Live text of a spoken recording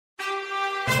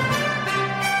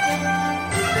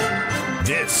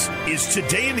This is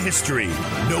Today in History,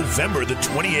 November the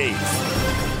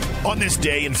 28th. On this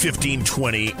day in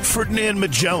 1520, Ferdinand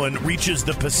Magellan reaches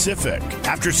the Pacific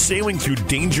after sailing through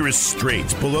dangerous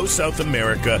straits below South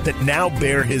America that now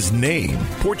bear his name.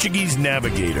 Portuguese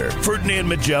navigator Ferdinand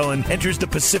Magellan enters the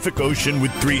Pacific Ocean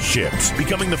with 3 ships,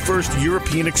 becoming the first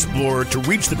European explorer to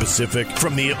reach the Pacific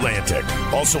from the Atlantic.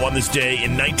 Also on this day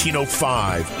in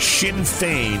 1905, Sinn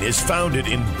Féin is founded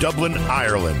in Dublin,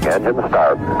 Ireland. Engine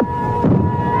start.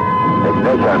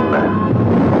 Ignition.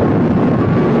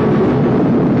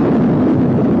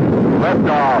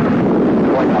 Liftoff.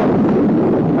 Going up.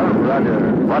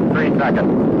 Roger. 1 3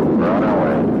 seconds. Run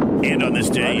away. And on this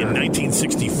day in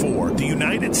 1964, the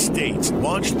United States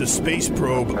launched the space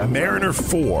probe Mariner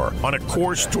 4 on a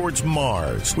course towards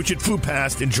Mars, which it flew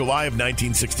past in July of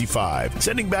 1965,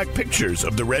 sending back pictures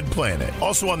of the red planet.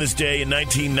 Also on this day in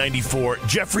 1994,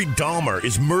 Jeffrey Dahmer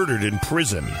is murdered in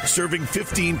prison, serving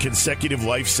 15 consecutive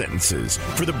life sentences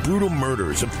for the brutal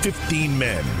murders of 15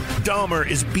 men. Dahmer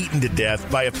is beaten to death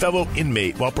by a fellow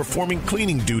inmate while performing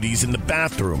cleaning duties in the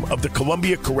bathroom of the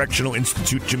Columbia Correctional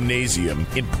Institute Gymnasium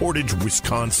in Portage,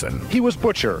 Wisconsin. He was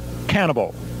butcher,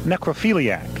 cannibal,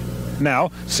 necrophiliac. Now,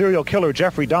 serial killer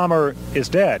Jeffrey Dahmer is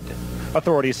dead.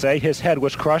 Authorities say his head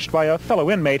was crushed by a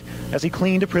fellow inmate as he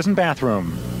cleaned a prison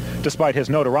bathroom. Despite his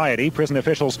notoriety, prison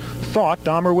officials thought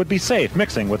Dahmer would be safe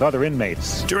mixing with other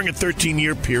inmates. During a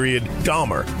 13-year period,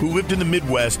 Dahmer, who lived in the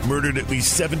Midwest, murdered at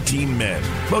least 17 men.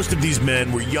 Most of these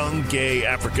men were young, gay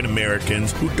African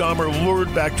Americans who Dahmer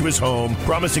lured back to his home,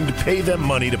 promising to pay them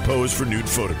money to pose for nude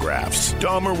photographs.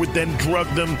 Dahmer would then drug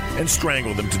them and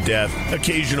strangle them to death,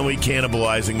 occasionally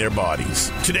cannibalizing their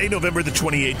bodies. Today, November the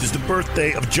 28th, is the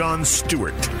birthday of Jon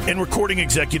Stewart and recording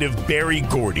executive Berry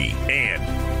Gordy. And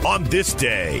on this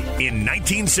day, in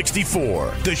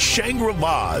 1964, the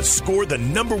Shangri-Las scored the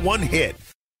 #1 hit.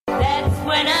 That's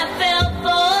when I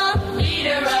fell for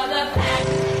leader of the pack.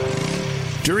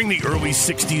 During the early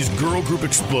 60s girl group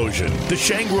explosion, the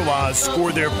Shangri-Las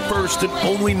scored their first and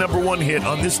only #1 hit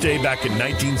on this day back in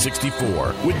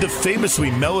 1964 with the famously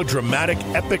melodramatic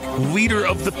epic Leader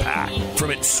of the Pack.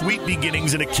 From its sweet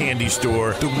beginnings in a candy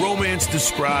store, the romance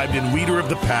described in Leader of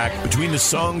the Pack between the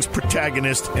song's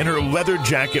protagonist and her leather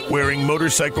jacket-wearing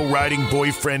motorcycle-riding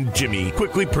boyfriend Jimmy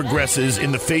quickly progresses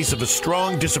in the face of a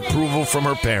strong disapproval from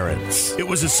her parents. It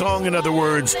was a song, in other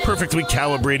words, perfectly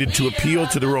calibrated to appeal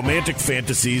to the romantic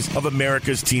fantasies of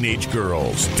America's teenage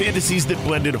girls. Fantasies that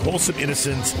blended wholesome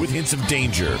innocence with hints of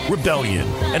danger, rebellion,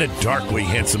 and a darkly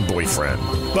handsome boyfriend.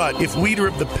 But if Leader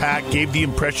of the Pack gave the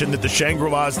impression that the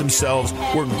Shangri-Las themselves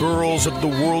were girls of the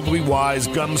worldly wise,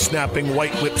 gum-snapping,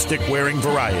 white lipstick-wearing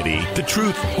variety, the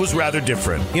truth was rather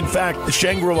different. In fact, the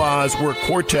Shangri-Las were a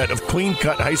quartet of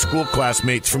clean-cut high school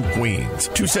classmates from Queens.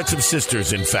 2 sets of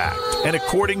sisters, in fact. And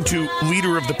according to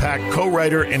Leader of the Pack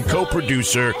co-writer and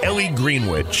co-producer Ellie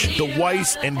Greenwich, the Weiss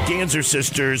and Ganser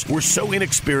sisters were so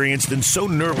inexperienced and so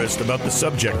nervous about the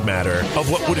subject matter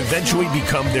of what would eventually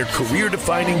become their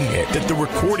career-defining hit that the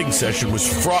recording session was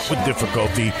fraught with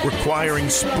difficulty, requiring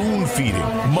spoon-feeding,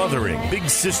 mothering, big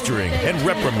sistering, and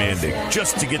reprimanding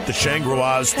just to get the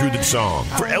Shangri-Las through the song.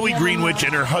 For Ellie Greenwich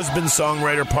and her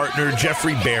husband-songwriter partner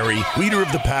Jeffrey Berry, Leader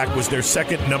of the Pack was their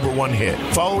second #1 hit,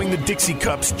 following the Dixie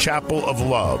Cups' Chapel of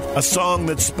Love, a song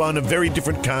that spun a very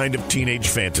different kind of teenage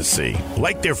fantasy.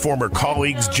 Like their former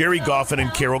colleagues Jerry Goffin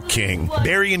and Carole King,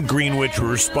 Berry and Greenwich were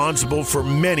responsible for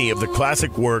many of the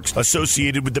classic works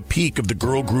associated with the peak of the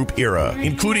girl group era,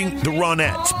 including the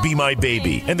Ronettes' Be My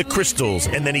Baby, and the Crystals'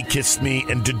 And Then He Kissed Me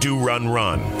and To Do Run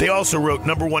Run. They also wrote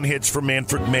 #1 hits for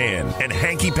Manfred Mann and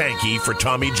Hanky Panky for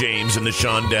Tommy James and the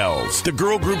Shondells. The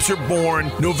girl groups are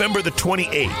born November the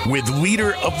 28th with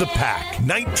Leader of the Pack,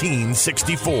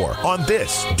 1964, on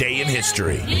this day in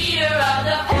history. Leader of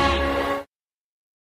the